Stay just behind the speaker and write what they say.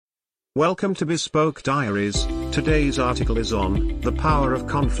Welcome to Bespoke Diaries. Today's article is on The Power of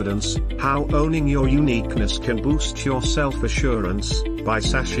Confidence, How Owning Your Uniqueness Can Boost Your Self-Assurance, by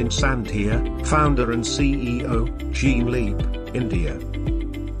Sachin Sandhya, founder and CEO, Gene Leap, India.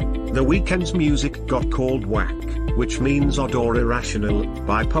 The Weeknd's music got called whack, which means odd or irrational,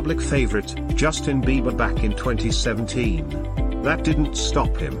 by public favorite, Justin Bieber back in 2017. That didn't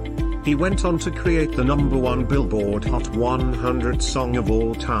stop him. He went on to create the #1 Billboard Hot 100 song of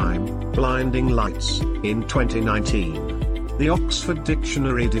all time, Blinding Lights, in 2019. The Oxford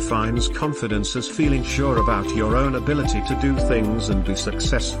Dictionary defines confidence as feeling sure about your own ability to do things and be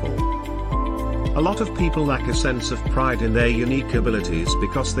successful. A lot of people lack a sense of pride in their unique abilities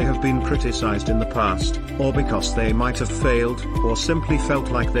because they have been criticized in the past, or because they might have failed, or simply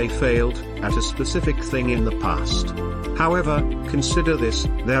felt like they failed, at a specific thing in the past. However, consider this: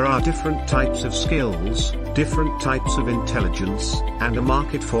 there are different types of skills, different types of intelligence, and a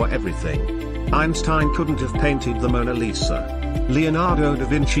market for everything. Einstein couldn't have painted the Mona Lisa. Leonardo da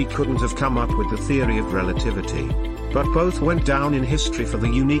Vinci couldn't have come up with the theory of relativity. But both went down in history for the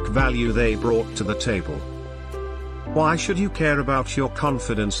unique value they brought to the table. Why should you care about your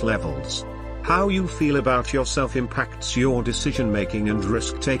confidence levels? How you feel about yourself impacts your decision-making and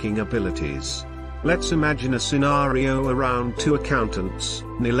risk-taking abilities. Let's imagine a scenario around two accountants,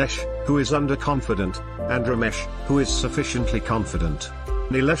 Nilesh, who is underconfident, and Ramesh, who is sufficiently confident.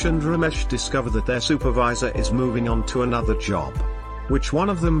 Nilesh and Ramesh discover that their supervisor is moving on to another job. Which one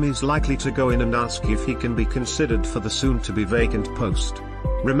of them is likely to go in and ask if he can be considered for the soon-to-be vacant post?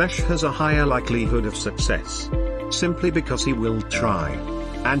 Ramesh has a higher likelihood of success. Simply because he will try.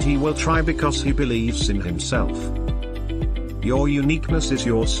 And he will try because he believes in himself. Your uniqueness is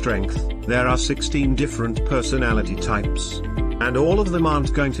your strength. There are 16 different personality types. And all of them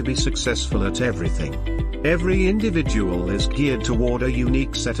aren't going to be successful at everything. Every individual is geared toward a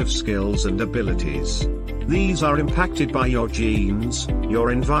unique set of skills and abilities. These are impacted by your genes,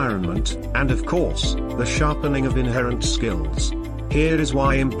 your environment, and of course, the sharpening of inherent skills. Here is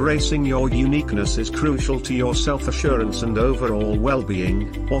why embracing your uniqueness is crucial to your self-assurance and overall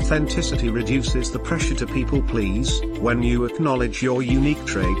well-being. Authenticity reduces the pressure to people please. When you acknowledge your unique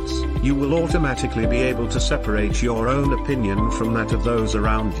traits, you will automatically be able to separate your own opinion from that of those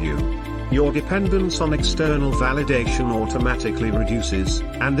around you. Your dependence on external validation automatically reduces,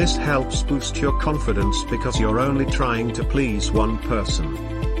 and this helps boost your confidence because you're only trying to please one person: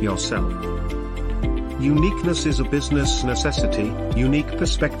 yourself. Uniqueness is a business necessity. Unique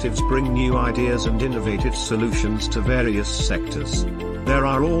perspectives bring new ideas and innovative solutions to various sectors. There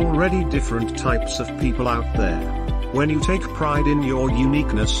are already different types of people out there. When you take pride in your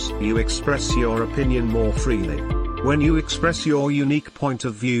uniqueness, you express your opinion more freely. When you express your unique point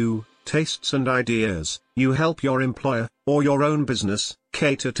of view, tastes and ideas, you help your employer, or your own business,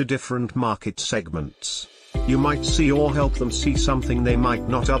 cater to different market segments. You might see or help them see something they might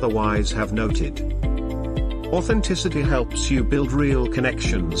not otherwise have noted. Authenticity helps you build real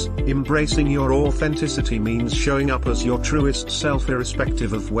connections. Embracing your authenticity means showing up as your truest self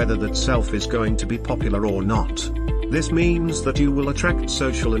irrespective of whether that self is going to be popular or not. This means that you will attract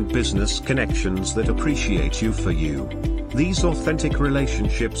social and business connections that appreciate you for you. These authentic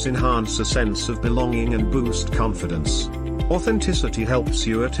relationships enhance a sense of belonging and boost confidence. Authenticity helps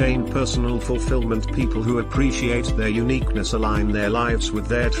you attain personal fulfillment. People who appreciate their uniqueness align their lives with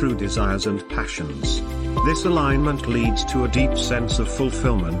their true desires and passions. This alignment leads to a deep sense of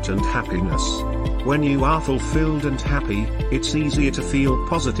fulfillment and happiness. When you are fulfilled and happy, it's easier to feel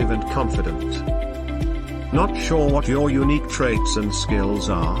positive and confident. Not sure what your unique traits and skills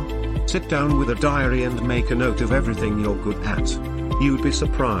are? Sit down with a diary and make a note of everything you're good at. You'd be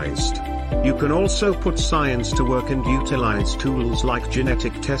surprised. You can also put science to work and utilize tools like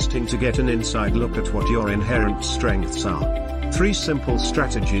genetic testing to get an inside look at what your inherent strengths are. 3 simple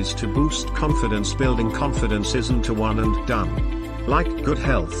strategies to boost confidence. Building confidence isn't a one and done. Like good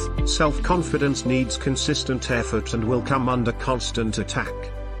health, self-confidence needs consistent effort and will come under constant attack.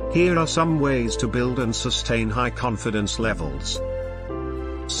 Here are some ways to build and sustain high confidence levels.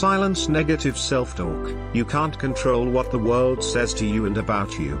 Silence negative self-talk. You can't control what the world says to you and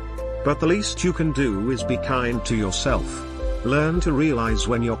about you. But the least you can do is be kind to yourself. Learn to realize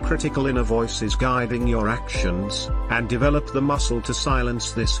when your critical inner voice is guiding your actions, and develop the muscle to silence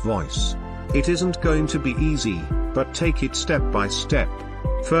this voice. It isn't going to be easy, but take it step by step.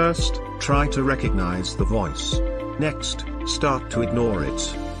 First, try to recognize the voice. Next, start to ignore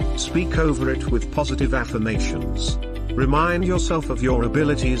it. Speak over it with positive affirmations. Remind yourself of your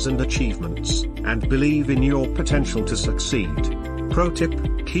abilities and achievements, and believe in your potential to succeed. Pro tip: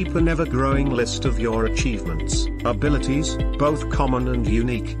 keep an ever-growing list of your achievements, abilities, both common and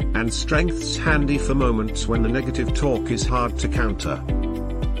unique, and strengths handy for moments when the negative talk is hard to counter.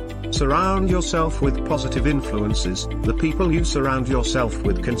 Surround yourself with positive influences. The people you surround yourself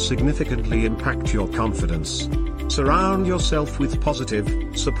with can significantly impact your confidence. Surround yourself with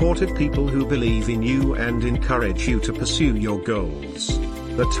positive, supportive people who believe in you and encourage you to pursue your goals.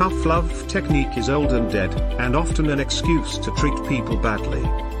 The tough love technique is old and dead, and often an excuse to treat people badly.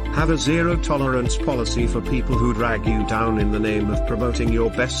 Have a zero-tolerance policy for people who drag you down in the name of promoting your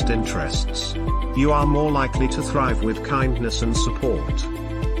best interests. You are more likely to thrive with kindness and support.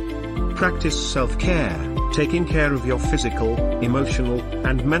 Practice self-care. Taking care of your physical, emotional,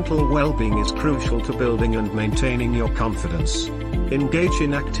 and mental well-being is crucial to building and maintaining your confidence. Engage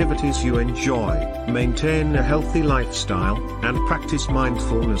in activities you enjoy, maintain a healthy lifestyle, and practice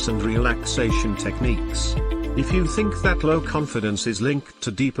mindfulness and relaxation techniques. If you think that low confidence is linked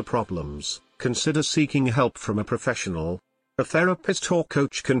to deeper problems, consider seeking help from a professional. A therapist or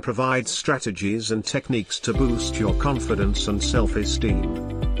coach can provide strategies and techniques to boost your confidence and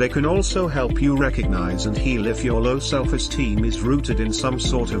self-esteem. They can also help you recognize and heal if your low self-esteem is rooted in some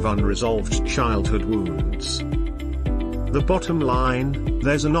sort of unresolved childhood wounds. The bottom line: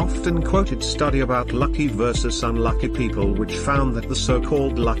 there's an often quoted study about lucky versus unlucky people which found that the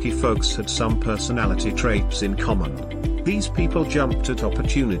so-called lucky folks had some personality traits in common. These people jumped at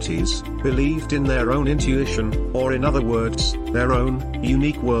opportunities, believed in their own intuition, or in other words, their own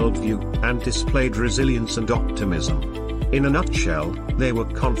unique worldview, and displayed resilience and optimism. In a nutshell, they were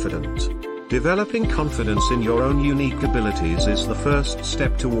confident. Developing confidence in your own unique abilities is the first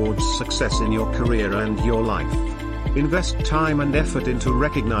step towards success in your career and your life. Invest time and effort into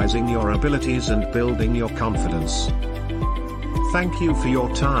recognizing your abilities and building your confidence. Thank you for your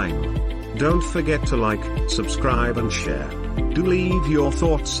time. Don't forget to like, subscribe and share. Do leave your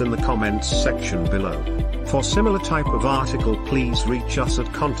thoughts in the comments section below. For similar type of article, please reach us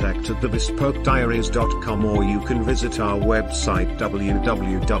at contact@thebespokediaries.com, or you can visit our website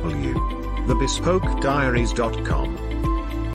www.thebespokediaries.com.